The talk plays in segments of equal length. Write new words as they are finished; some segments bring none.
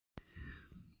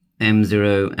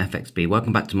M0FXB.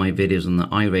 Welcome back to my videos on the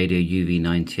iRadio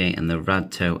UV-98 and the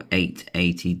Radtel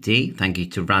 880D. Thank you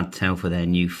to Radtel for their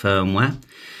new firmware.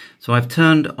 So I've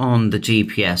turned on the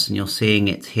GPS and you're seeing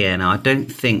it here. Now I don't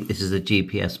think this is a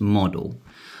GPS model,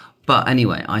 but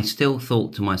anyway, I still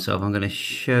thought to myself, I'm going to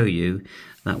show you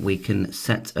that we can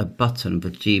set a button for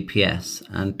GPS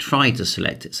and try to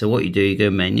select it. So what you do, you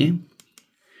go menu.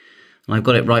 And I've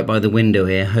got it right by the window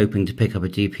here, hoping to pick up a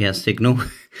GPS signal,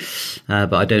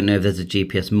 but I don't know if there's a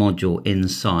GPS module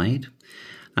inside.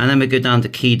 And then we go down to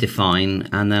key define,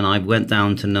 and then I went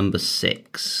down to number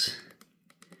 6.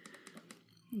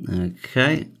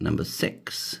 Okay, number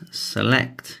 6,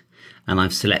 select, and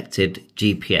I've selected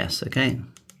GPS, okay,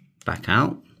 back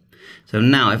out. So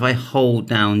now if I hold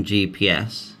down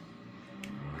GPS,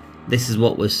 this is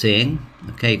what we're seeing.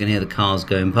 Okay, you can hear the cars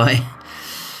going by.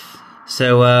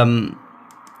 So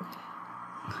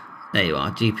there you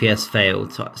are, GPS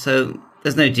failed. So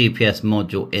there's no GPS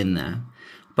module in there,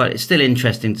 but it's still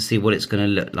interesting to see what it's going to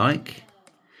look like.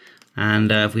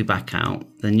 And if we back out,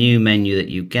 the new menu that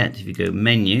you get, if you go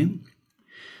menu,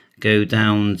 go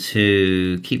down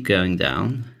to, keep going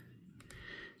down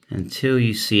until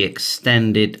you see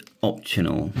extended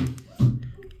optional.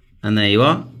 And there you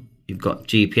are, you've got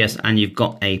GPS and you've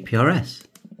got APRS.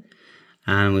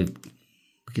 And we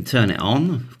can turn it on,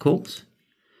 of course.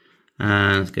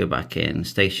 And let's go back in,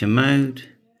 station mode,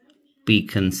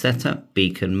 beacon setup,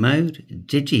 beacon mode,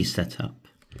 digi setup,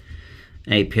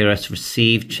 APRS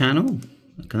receive channel,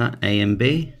 look at that, A and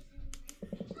B.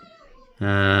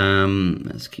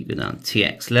 Let's keep it down,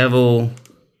 TX level,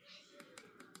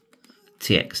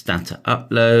 TX data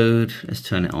upload, let's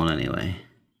turn it on anyway.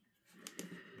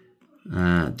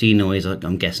 Denoise,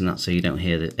 I'm guessing that's so you don't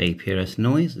hear the APRS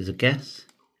noise, there's a guess.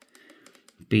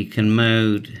 Beacon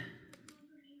mode,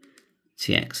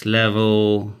 TX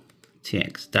level,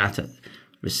 TX data,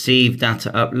 receive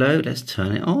data upload, let's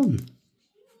turn it on.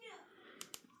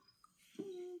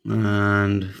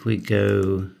 And if we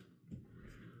go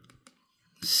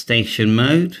station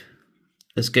mode,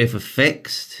 let's go for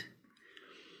fixed,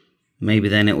 maybe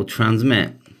then it will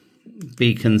transmit.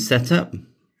 Beacon setup,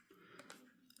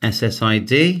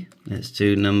 SSID, let's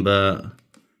do number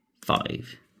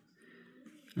 5.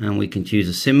 And we can choose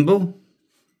a symbol,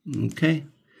 okay,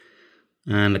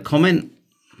 and a comment.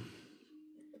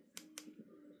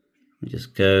 We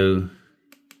just go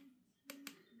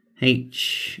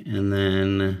H and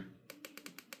then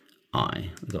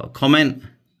I. We've got a comment,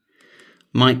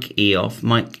 mic E off,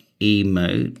 mic E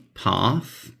mode,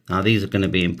 path. Now these are going to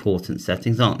be important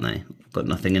settings, aren't they? I've got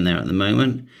nothing in there at the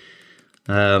moment,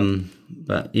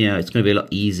 but you know, it's going to be a lot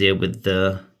easier with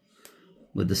the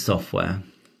software.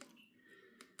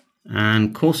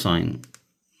 And cosine,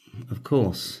 of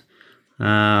course.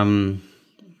 M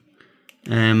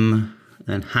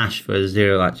and hash for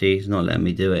 0. Actually, it's not letting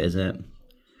me do it, is it?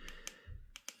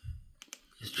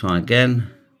 Let's try again.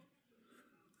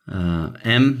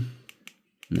 M,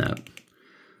 no,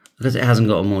 because it hasn't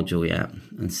got a module yet,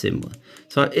 and symbol.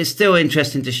 So it's still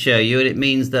interesting to show you, and it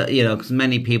means that, you know, because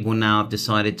many people now have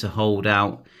decided to hold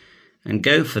out and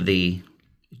go for the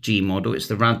G model. It's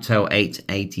the Radtel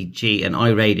 880G, and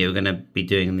iRadio are going to be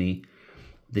doing the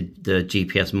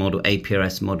GPS model,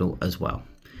 APRS model as well.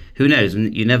 Who knows?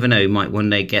 You never know. You might one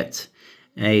day get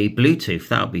a Bluetooth.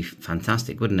 That would be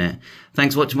fantastic, wouldn't it?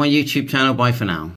 Thanks for watching my YouTube channel. Bye for now.